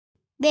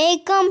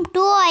Welcome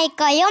to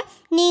Aikayam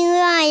New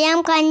Ayam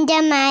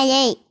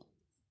Kanjamayai.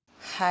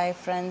 Hi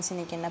friends,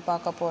 இன்னைக்கு என்ன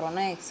பார்க்க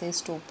போறோம்னா exercise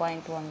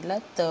 2.1ல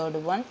third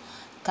one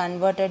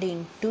converted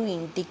into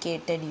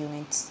indicated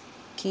units.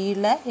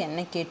 கீழ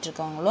என்ன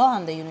கேட்டிருக்காங்களோ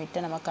அந்த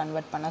யூனிட்டை நம்ம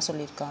கன்வர்ட் பண்ண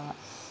சொல்லிருக்காங்க.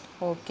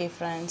 Okay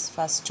friends,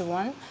 first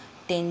one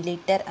 10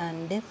 liter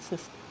and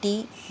 50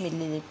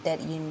 milliliter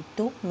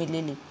into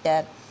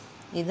milliliter.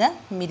 இத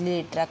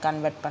milliliter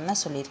கன்வர்ட் பண்ண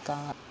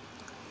சொல்லிருக்காங்க.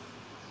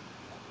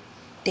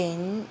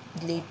 10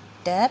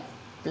 liter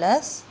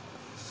plus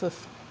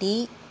 50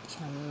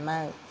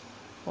 ml.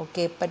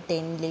 ஓகே, இப்போ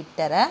 10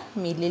 லிட்டரை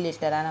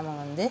மில்லிலிட்டராக நம்ம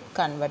வந்து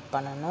கன்வெர்ட்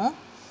பண்ணணும்.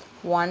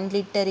 1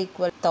 litre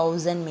equal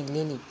 1000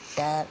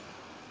 millilitre.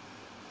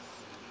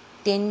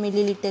 10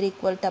 millilitre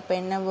equal அப்போ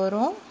என்ன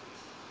வரும்?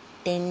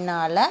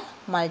 10ஆல்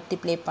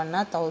மல்டிப்ளை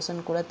பண்ணால்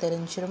 1000 கூட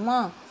தெரிஞ்சிருமா?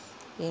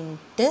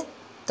 இன்ட்டு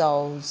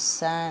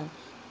 1000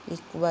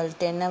 ஈக்குவல்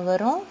என்ன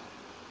வரும்?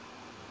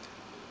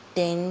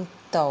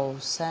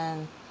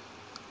 10,000.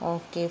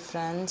 Okay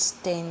friends,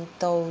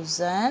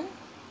 10,000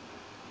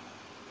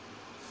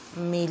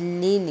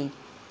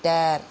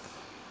 milliliter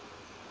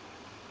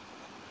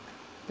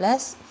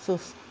plus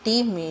 50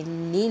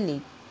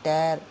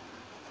 milliliter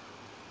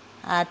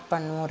add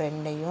பண்ணுவோம்.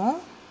 ரெண்டையும்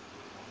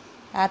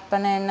ஆட்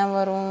பண்ண என்ன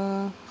வரும்?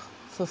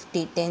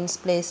 50 டென்ஸ்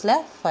பிளேஸில்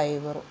 5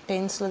 வரும்.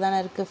 டென்ஸில் தானே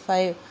இருக்குது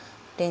 5,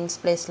 டென்ஸ்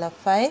பிளேஸில்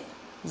 5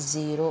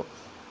 0.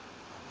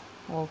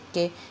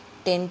 Okay,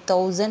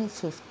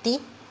 10,050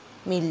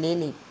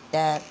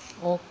 milliliter.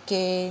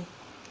 Okay,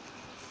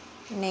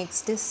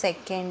 next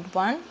second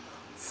one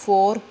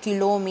 4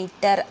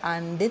 kilometer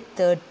and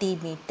 30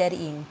 meter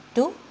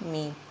into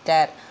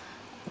meter.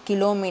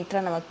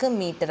 கிலோமீட்டரை நமக்கு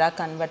மீட்டராக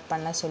கன்வெர்ட்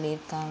பண்ண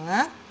சொல்லியிருக்காங்க.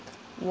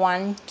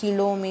 1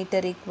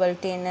 kilometer equal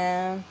to என்ன?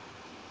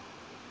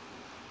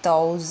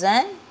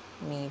 1000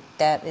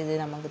 meter. இது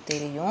நமக்கு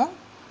தெரியும்.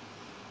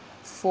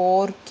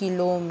 4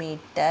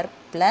 kilometer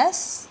plus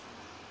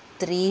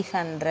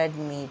 300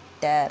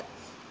 meter.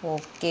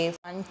 Okay,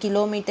 1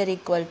 kilometer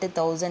equal to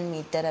 1000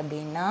 meter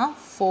அப்படின்னா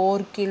 4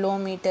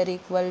 kilometer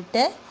equal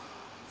to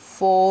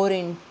 4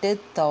 into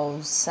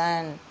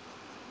 1000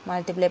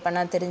 multiply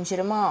பண்ணால்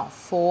தெரிஞ்சிருமா?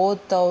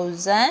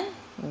 4000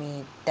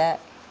 metre.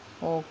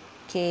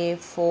 Okay,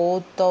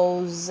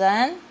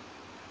 4000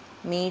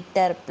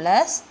 metre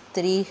plus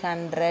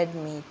 300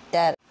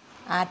 metre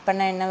add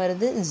பண்ணால் என்ன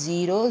வருது?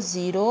 0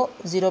 0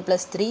 0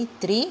 + 3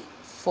 3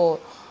 4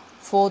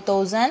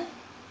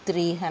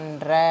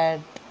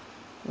 4300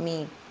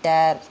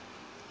 metre.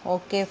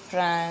 Okay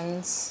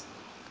friends,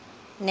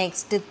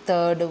 next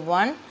third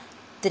one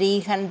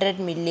 300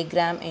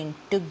 milligram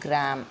into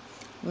gram.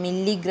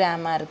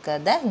 மில்லிகிராமாக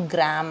இருக்கிறத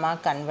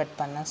கிராமாக கன்வெர்ட்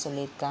பண்ண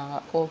சொல்லியிருக்காங்க.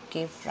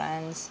 Okay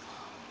friends,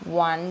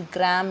 1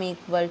 gram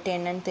equal to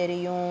என்னன்னு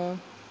தெரியும்?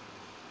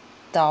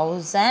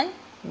 1000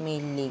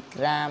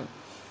 milligram.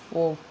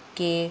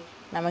 ஓகே,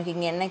 நமக்கு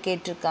இங்கே என்ன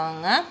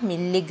கேட்டிருக்காங்க?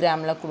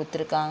 மில்லிகிராமில்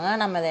கொடுத்துருக்காங்க.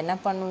 நம்ம அதை என்ன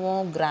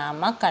பண்ணுவோம்?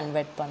 கிராமாக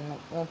கன்வெர்ட்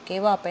பண்ணுவோம்.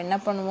 ஓகேவா? அப்போ என்ன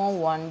பண்ணுவோம்?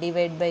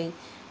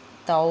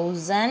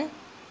 1/1000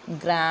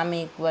 gram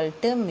equal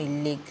to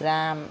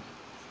milligram.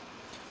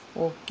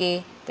 Okay,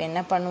 இப்போ என்ன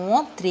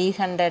பண்ணுவோம்?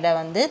 300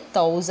 வந்து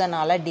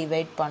 1000ஆல்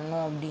டிவைட்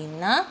பண்ணோம்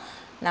அப்படின்னா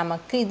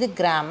நமக்கு இது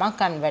கிராமாக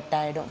கன்வெர்ட்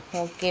ஆகிடும்.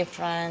 Okay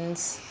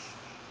friends,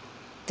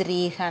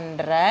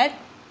 300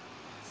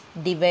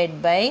 divide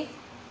by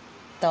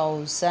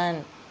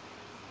 1000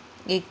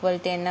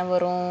 equal to என்ன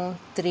வரும்?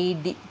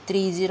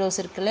 3 zeros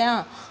இருக்கு இல்லையா?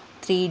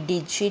 3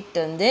 digit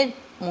வந்து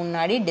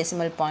முன்னாடி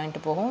டெசிமல் பாயிண்ட்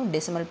போகும்.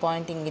 டெசிமல்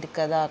பாயிண்ட் இங்கே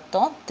இருக்கிறதா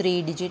அர்த்தம். 3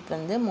 digit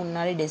வந்து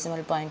முன்னாடி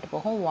டெசிமல் பாயிண்ட்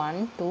போகும். 1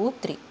 2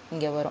 3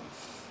 இங்கே வரும்.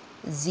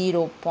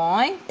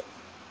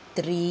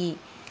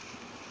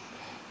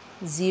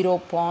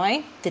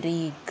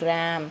 0.3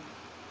 gram.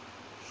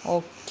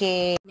 Okay,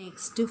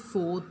 next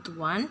fourth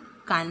one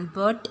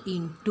convert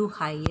into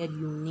higher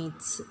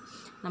units.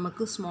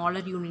 நமக்கு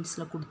ஸ்மாலர்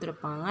யூனிட்ஸில்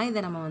கொடுத்துருப்பாங்க. இதை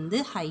நம்ம வந்து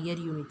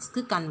ஹையர் யூனிட்ஸ்க்கு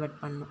கன்வெர்ட்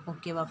பண்ணணும்.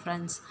 ஓகேவா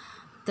ஃப்ரெண்ட்ஸ்?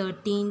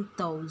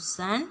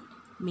 13,000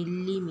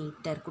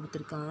 மில்லிமீட்டர்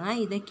கொடுத்துருக்காங்க.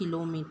 இதை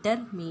கிலோமீட்டர்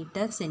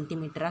மீட்டர்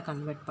சென்டிமீட்டராக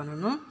கன்வெர்ட்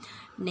பண்ணணும்.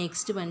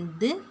 நெக்ஸ்ட்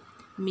வந்து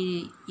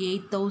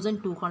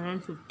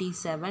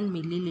 8257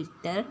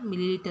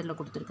 மில்லிலிட்டரில்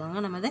கொடுத்துருக்காங்க.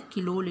 நம்ம அதை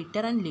கிலோ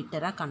லிட்டர் அண்ட்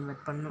லிட்டராக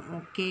கன்வெர்ட் பண்ணணும்.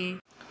 Okay,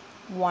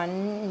 1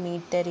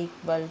 metre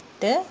equal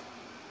to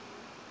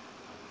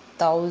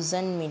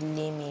 1000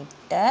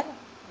 millimeter.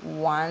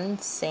 1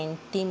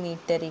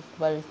 centimetre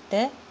equal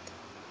to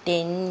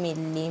 10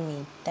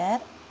 millimeter.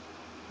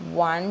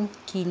 1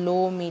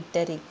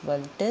 kilometre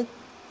equal to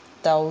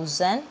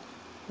 1000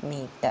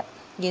 metre.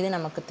 இது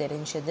நமக்கு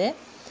தெரிஞ்சது.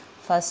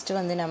 ஃபஸ்ட்டு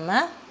வந்து நம்ம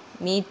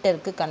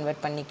மீட்டருக்கு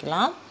கன்வெர்ட்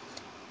பண்ணிக்கலாம்.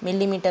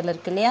 மில்லிமீட்டரில்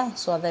இருக்கு இல்லையா?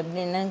 ஸோ அதை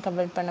எப்படி என்னென்னு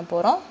கன்வெர்ட் பண்ண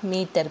போகிறோம்?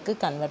 மீட்டருக்கு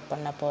கன்வெர்ட்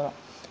பண்ண போகிறோம்.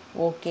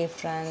 ஓகே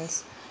ஃப்ரெண்ட்ஸ்,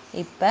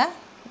 இப்போ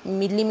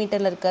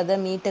மில்லிமீட்டரில் இருக்கிறத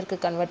மீட்டருக்கு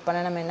கன்வெர்ட் பண்ண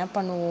நம்ம என்ன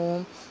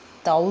பண்ணுவோம்?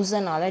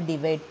 1000ஆல்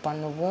டிவைட்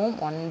பண்ணுவோம்.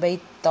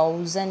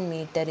 1/1000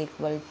 metre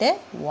equal to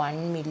 1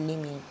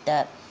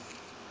 millimeter.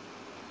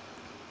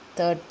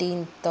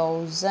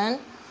 13,000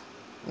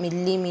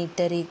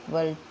 millimeter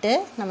equal to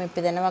நம்ம இப்போ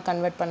இதை என்னவா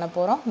கன்வெர்ட் பண்ண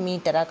போகிறோம்?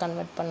 மீட்டராக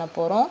கன்வெர்ட் பண்ண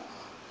போகிறோம்.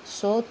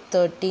 ஸோ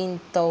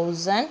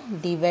 13,000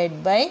 டிவைட்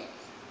பை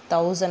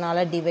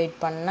 1000 டிவைட்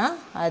பண்ணால்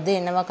அது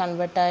என்னவா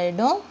கன்வெர்ட்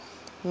ஆகிடும்,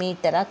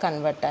 மீட்டராக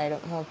கன்வெர்ட்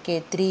ஆகிடும். ஓகே,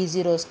 3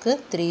 ஜீரோஸ்க்கு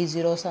 3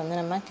 ஜீரோஸ் வந்து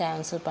நம்ம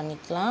கேன்சல்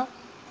பண்ணிக்கலாம்.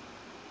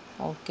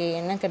 ஓகே,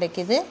 என்ன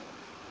கிடைக்கிது,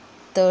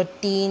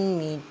 13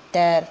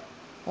 மீட்டர்.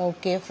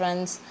 ஓகே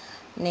ஃப்ரெண்ட்ஸ்,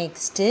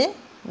 நெக்ஸ்ட்டு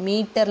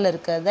மீட்டரில்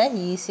இருக்கிறத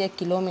ஈஸியாக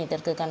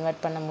கிலோமீட்டருக்கு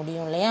கன்வெர்ட் பண்ண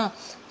முடியும் இல்லையா?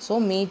 ஸோ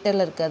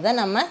மீட்டரில் இருக்கிறத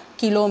நம்ம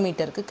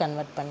கிலோமீட்டருக்கு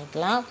கன்வெர்ட்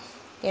பண்ணிக்கலாம்.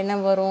 என்ன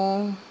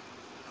வரும்,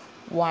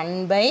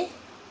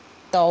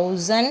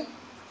 1/1000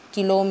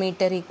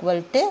 kilometre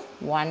equal to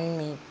 1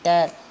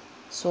 metre.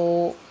 So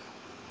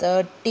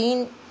 13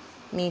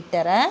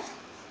 மீட்டரை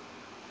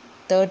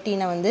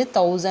 13 வந்து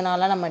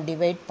 1000 நம்ம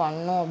டிவைட்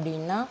பண்ணோம்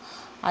அப்படின்னா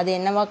அது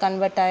என்னவா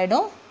கன்வெர்ட்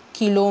ஆகிடும்,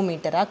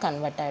 கிலோமீட்டராக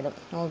கன்வெர்ட் ஆகிடும்.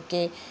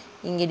 ஓகே,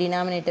 இங்கே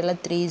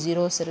டினாமினேட்டரில் 3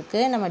 ஜீரோஸ்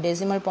இருக்குது. நம்ம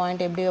டெசிமல்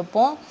பாயிண்ட் எப்படி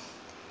வைப்போம்,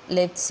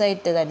 லெஃப்ட்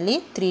சைட் தள்ளி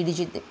 3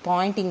 டிஜிட்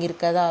பாயிண்ட் இங்கே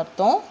இருக்கிறதா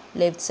அர்த்தம்.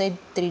 லெஃப்ட் சைட்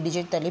 3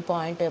 டிஜிட் தள்ளி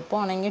பாயிண்ட்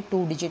வைப்போம். ஆனால் இங்கே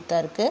 2 டிஜிட்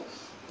தான் இருக்குது.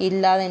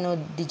 இல்லாத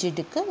இன்னொரு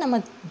டிஜிட்டுக்கு நம்ம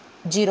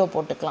 0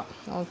 போட்டுக்கலாம்.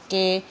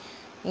 ஓகே,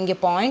 இங்கே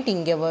பாயிண்ட்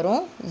இங்கே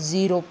வரும்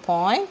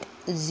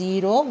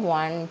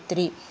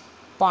 0.013.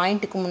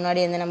 பாயிண்ட்டுக்கு முன்னாடி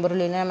எந்த நம்பரும்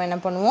இல்லைன்னா நம்ம என்ன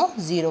பண்ணுவோம்,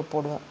 0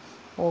 போடுவோம்.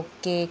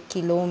 Okay,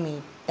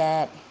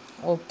 kilometre.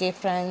 Okay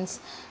friends,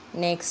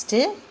 next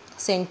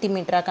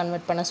சென்டிமீட்டராக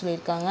convert பண்ண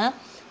சொல்லியிருக்காங்க.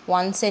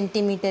 1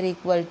 சென்டிமீட்டர்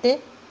ஈக்குவல் டு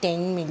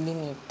 10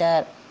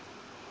 மில்லிமீட்டர்.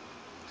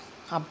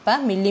 அப்போ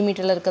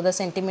மில்லிமீட்டரில் இருக்கிறத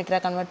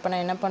சென்டிமீட்டராக கன்வெர்ட் பண்ண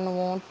என்ன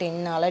பண்ணுவோம்,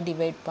 10ஆல்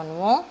டிவைட்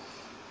பண்ணுவோம்.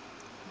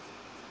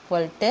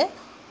 Equal to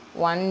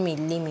 1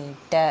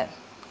 millimetre.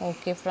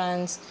 Okay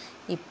friends,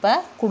 இப்போ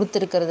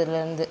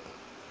கொடுத்துருக்கிறதுலேருந்து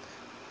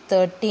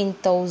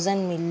 13,000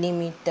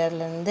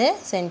 மில்லிமீட்டர்லேருந்து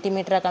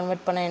சென்டிமீட்டராக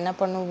கன்வெர்ட் பண்ண என்ன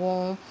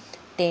பண்ணுவோம்,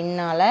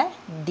 10ஆல்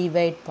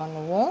டிவைட்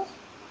பண்ணுவோம்.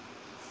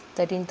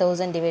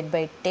 13,000 டிவைட்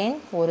பை 10,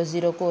 ஒரு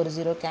ஜீரோக்கு ஒரு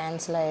ஜீரோ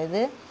கேன்சல்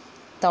ஆகுது.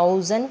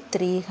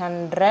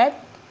 1300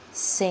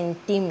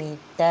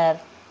 சென்டிமீட்டர்.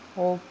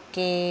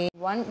 ஓகே,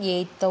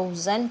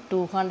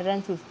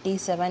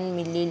 8257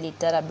 மில்லி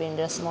லிட்டர்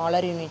அப்படின்ற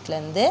ஸ்மாலர்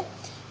யூனிட்லேருந்து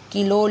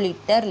கிலோ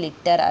லிட்டர்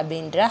லிட்டர்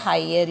அப்படின்ற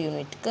ஹையர்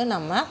யூனிட்டுக்கு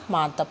நம்ம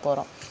மாற்ற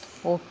போகிறோம்.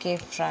 ஓகே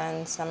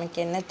ஃப்ரெண்ட்ஸ், நமக்கு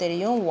என்ன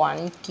தெரியும்,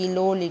 1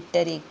 கிலோ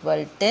லிட்டர்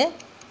ஈக்குவல் டு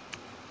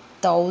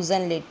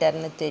 1000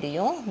 லிட்டர்னு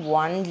தெரியும்.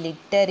 1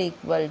 லிட்டர்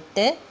ஈக்குவல்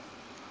டு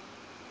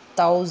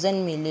 1000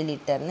 மில்லி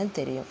லிட்டர்னு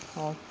தெரியும்.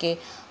 ஓகே,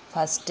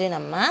 ஃபஸ்ட்டு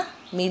நம்ம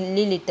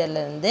மில்லி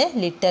லிட்டர்லேருந்து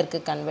லிட்டருக்கு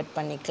கன்வெர்ட்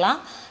பண்ணிக்கலாம்.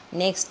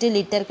 நெக்ஸ்ட்டு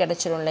லிட்டர்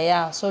கிடச்சிரும் இல்லையா?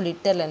 ஸோ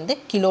லிட்டர்லேருந்து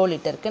கிலோ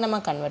லிட்டருக்கு நம்ம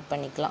கன்வெர்ட்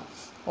பண்ணிக்கலாம்.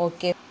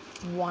 Okay,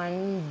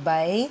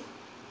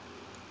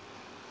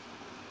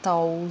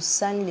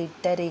 1/1000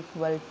 litre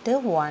equal to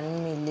 1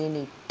 milli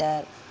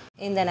litre.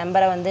 இந்த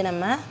நம்பரை வந்து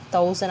நம்ம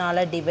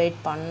 1000ஆல் டிவைட்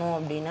பண்ணோம்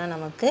அப்படின்னா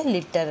நமக்கு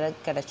லிட்டர்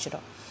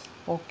கிடச்சிடும்.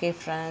 ஓகே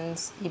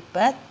ஃப்ரெண்ட்ஸ்,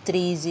 இப்போ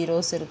 3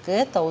 ஜீரோஸ்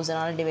இருக்குது.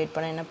 1000ஆல் டிவைட்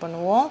பண்ண என்ன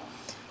பண்ணுவோம்,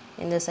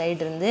 இந்த சைடு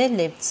இருந்து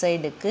லெஃப்ட்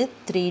சைடுக்கு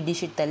 3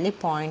 டிஜிட் தள்ளி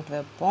பாயிண்ட்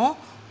வைப்போம்.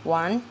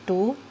 1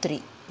 2 3.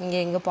 இங்கே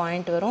எங்கே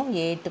பாயிண்ட் வரும்,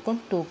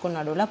 8க்கும் 2க்கும்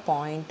நடுவில்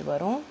பாயிண்ட்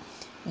வரும்.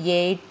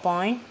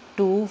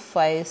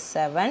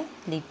 8.257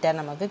 லிட்டர்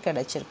நமக்கு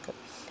கிடச்சிருக்கு.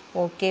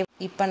 ஓகே,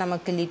 இப்போ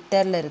நமக்கு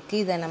லிட்டரில்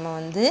இருக்குது. இதை நம்ம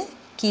வந்து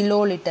கிலோ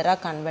லிட்டராக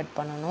கன்வெர்ட்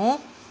பண்ணணும்.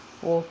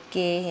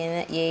 Okay,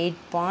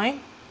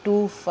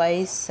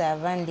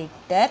 8.257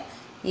 litre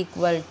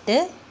equal to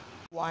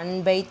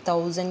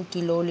 1/1000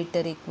 kilo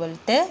litre equal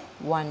to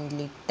 1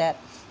 litre.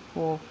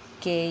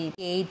 Okay,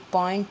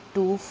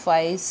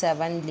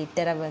 8.257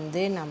 லிட்டரை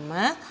வந்து நம்ம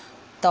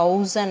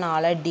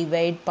 1000ஆல்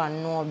டிவைட்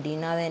பண்ணோம்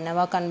அப்படின்னா அது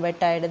என்னவா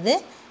கன்வெர்ட் ஆகிடுது,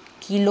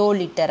 கிலோ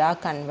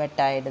லிட்டராக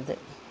கன்வெர்ட் ஆகிடுது.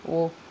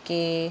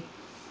 ஓகே,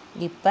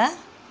 இப்போ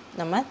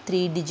நம்ம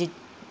 3 டிஜிட்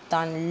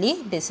தள்ளி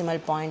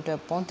டெசிமல் பாயிண்ட்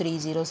வைப்போம். 3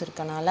 ஜீரோஸ்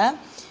இருக்கனால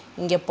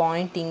இங்கே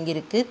பாயிண்ட் இங்கே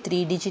இருக்குது.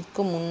 3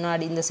 டிஜிட்க்கு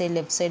முன்னாடி இந்த சைடு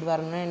லெஃப்ட் சைடு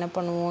வரணும்னா என்ன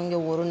பண்ணுவோம், இங்கே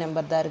ஒரு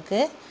நம்பர் தான்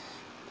இருக்குது,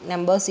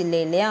 நம்பர்ஸ் இல்லை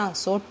இல்லையா?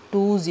 ஸோ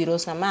 2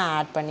 ஜீரோஸ் நம்ம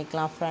ஆட்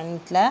பண்ணிக்கலாம்.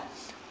 ஃப்ரண்ட்டில்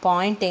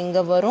பாயிண்ட்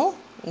எங்கே வரும்,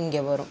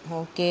 இங்கே வரும்.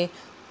 ஓகே,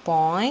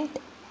 பாயிண்ட்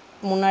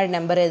முன்னாடி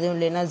நம்பர் எதுவும்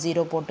இல்லைன்னா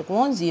 0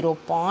 போட்டுக்குவோம்.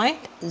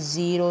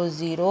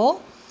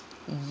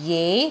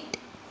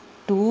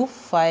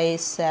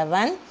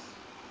 0.00827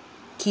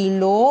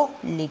 கிலோ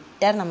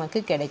லிட்டர் நமக்கு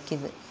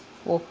கிடைக்கிது.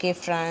 Okay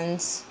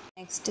friends,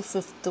 next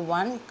 5th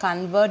one,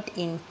 convert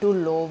into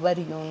lower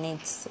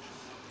units.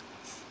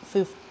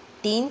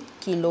 15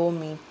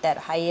 kilometre.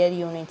 Higher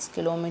units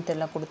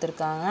கிலோமீட்டரில்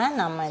கொடுத்துருக்காங்க.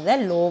 நம்ம இதை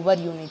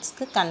லோவர்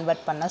யூனிட்ஸ்க்கு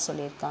கன்வெர்ட் பண்ண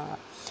சொல்லியிருக்காங்க.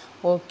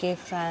 Okay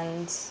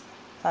friends,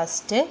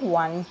 first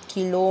 1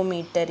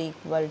 kilometre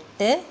equal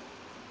to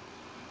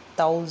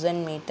 1000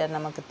 metre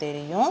நமக்கு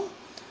தெரியும்.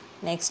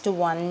 நெக்ஸ்ட்டு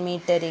 1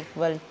 மீட்டர்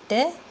ஈக்குவல்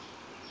டு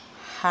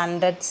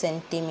 100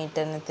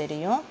 சென்டிமீட்டர்னு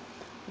தெரியும்.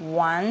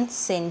 1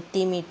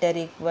 சென்டிமீட்டர்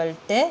ஈக்குவல்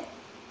டு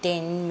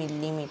 10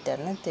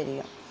 மில்லிமீட்டர்னு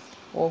தெரியும்.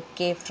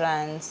 ஓகே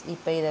ஃப்ரெண்ட்ஸ்,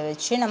 இப்போ இதை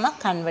வச்சு நம்ம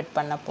கன்வெர்ட்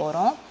பண்ண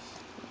போகிறோம்.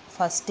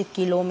 ஃபஸ்ட்டு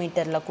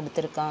கிலோமீட்டரில்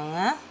கொடுத்துருக்காங்க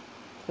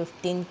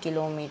 15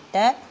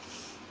 கிலோமீட்டர்.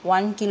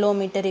 1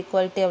 கிலோமீட்டர்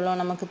ஈக்குவல் டு எவ்வளோ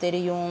நமக்கு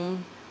தெரியும்,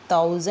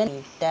 1000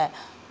 மீட்டர்.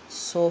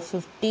 ஸோ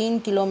 15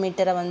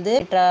 கிலோமீட்டரை வந்து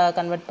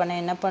கன்வெர்ட் பண்ண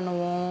என்ன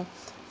பண்ணுவோம்,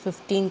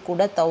 15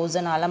 கூட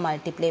 1000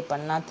 மல்டிப்ளை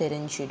பண்ணால்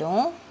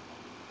தெரிஞ்சிடும்.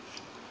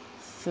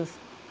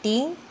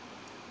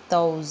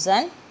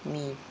 15,000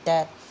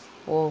 மீட்டர்.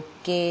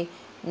 ஓகே,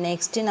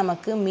 நெக்ஸ்ட்டு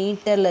நமக்கு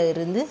மீட்டரில்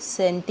இருந்து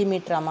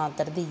சென்டிமீட்டராக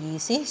மாற்றுறது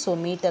ஈஸி. ஸோ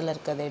மீட்டரில்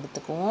இருக்கிறத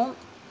எடுத்துக்குவோம்.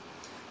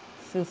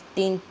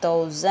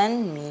 15,000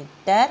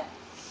 மீட்டர்.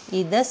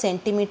 இதை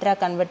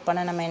சென்டிமீட்டராக கன்வெர்ட் பண்ண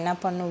நம்ம என்ன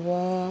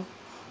பண்ணுவோம்?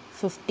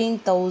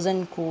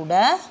 15,000 கூட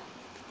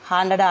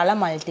 100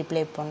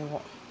 மல்டிப்ளை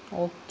பண்ணுவோம்.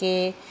 ஓகே,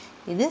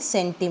 இது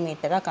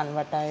சென்டிமீட்டராக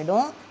கன்வெர்ட்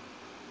ஆகிடும்.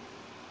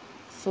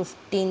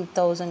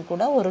 15,000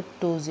 கூட ஒரு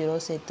 20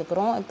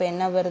 சேர்த்துக்கிறோம். இப்போ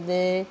என்ன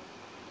வருது?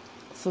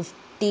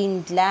 15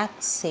 lakh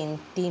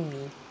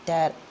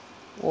சென்டிமீட்டர்.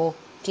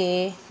 ஓகே,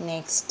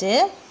 நெக்ஸ்ட்டு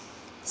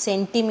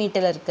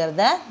சென்டிமீட்டரில்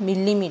இருக்கிறத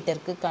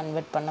மில்லிமீட்டருக்கு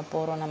கன்வெர்ட் பண்ண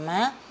போகிறோம் நம்ம.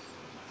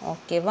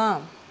 ஓகேவா?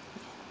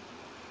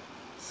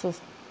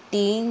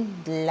 15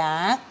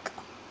 lakh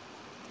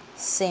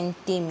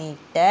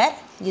சென்டிமீட்டர்.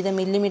 இதை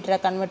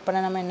மில்லிமீட்டராக கன்வெர்ட் பண்ண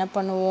நம்ம என்ன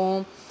பண்ணுவோம்?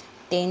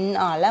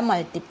 10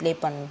 மல்டிப்ளை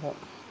பண்ணுவோம்.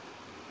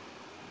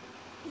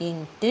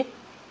 Into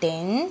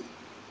 10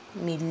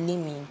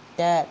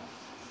 millimeter.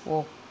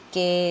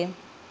 ஓகே,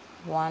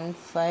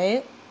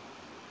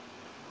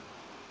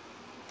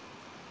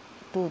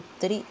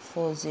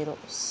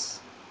 152340.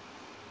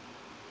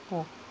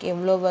 ஓகே,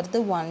 எவ்வளோ வருது?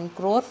 1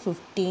 crore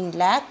 15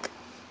 lakh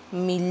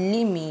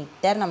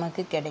millimeter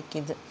நமக்கு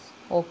கிடைக்குது.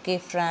 Okay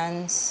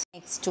friends,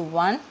 next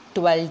one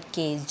 12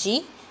 kg.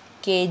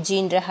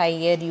 கேஜின்ற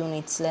higher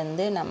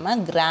யூனிட்ஸ்லேருந்து நம்ம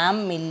கிராம்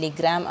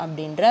மில்லிகிராம்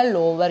அப்படின்ற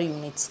லோவர்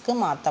யூனிட்ஸ்க்கு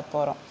மாற்ற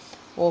போகிறோம்.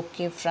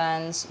 Okay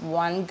friends,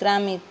 1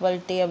 gram equal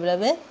to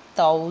எவ்வளவு?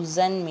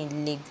 1000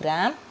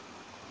 milligram.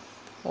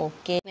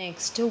 Okay,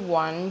 next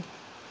 1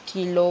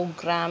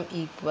 kilogram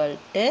equal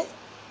to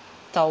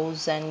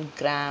 1000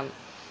 gram.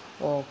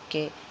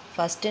 Okay,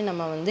 first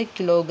நம்ம வந்து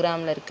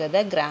கிலோகிராமில் இருக்கிறத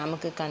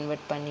கிராமுக்கு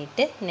கன்வெர்ட்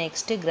பண்ணிவிட்டு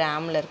நெக்ஸ்ட்டு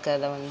கிராமில்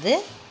இருக்கிறத வந்து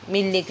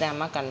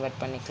மில்லிகிராமாக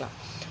கன்வெர்ட் பண்ணிக்கலாம்.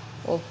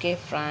 ஓகே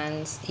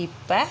ஃப்ரெண்ட்ஸ்,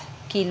 இப்போ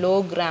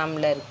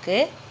கிலோகிராமில்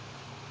இருக்குது.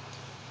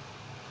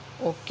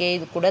 ஓகே,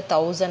 இது கூட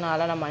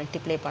 1000 நான்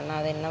மல்டிப்ளை பண்ணால்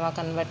அது என்னவா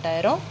கன்வெர்ட்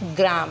ஆகிரும்?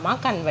 கிராமாக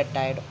கன்வெர்ட்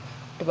ஆகிடும்.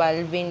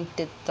 12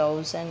 into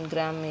 1000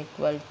 gram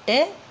equal to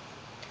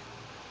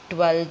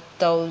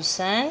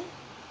 12,000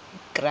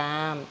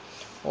 gram.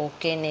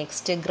 Okay,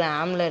 next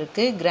கிராமில்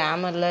இருக்குது.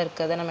 கிராமரில்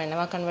இருக்கிறத நம்ம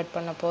என்னவா கன்வெர்ட்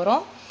பண்ண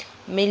போகிறோம்?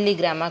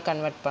 மில்லிகிராமாக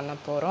கன்வெர்ட் பண்ண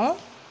போகிறோம்.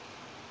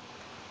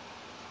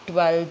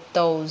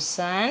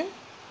 12,000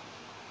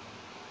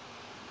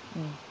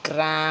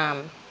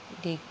 கிராம்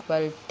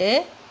ஈக்குவல் டு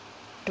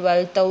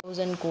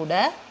 12,000 கூட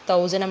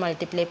 1000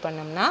 மல்டிப்ளை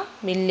பண்ணோம்னா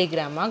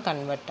மில்லிகிராமாக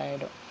கன்வெர்ட்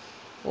ஆகிடும்.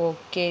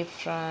 Okay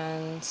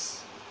friends,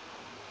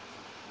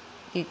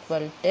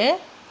 equal to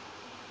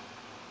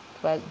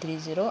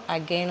 1230.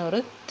 Again ஒரு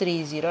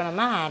 30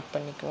 நம்ம ஆட்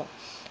பண்ணிக்குவோம்.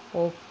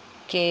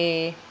 ஓகே,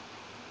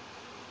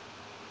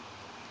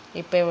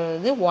 இப்போ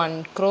எவ்வளவு? 1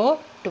 crore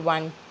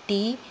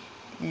 20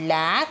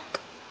 lakh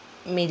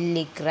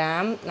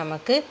milligram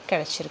நமக்கு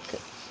கிடச்சிருக்கு.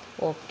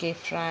 ஓகே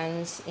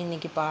ஃப்ரெண்ட்ஸ்,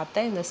 இன்றைக்கி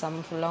பார்த்த இந்த சம்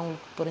ஃபுல்லாக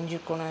உங்களுக்கு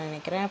புரிஞ்சுக்கணும்னு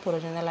நினைக்கிறேன்.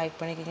 புரிஞ்சிருந்தால் லைக்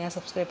பண்ணிக்கோங்க,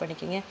 சப்ஸ்கிரைப்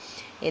பண்ணிக்கோங்க.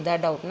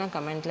 எதாவது டவுட்னா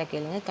கமெண்ட்டில்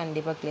கேளுங்க,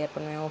 கண்டிப்பாக கிளியர்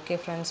பண்ணுவேன். Okay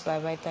friends, by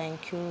by,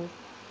 thank you.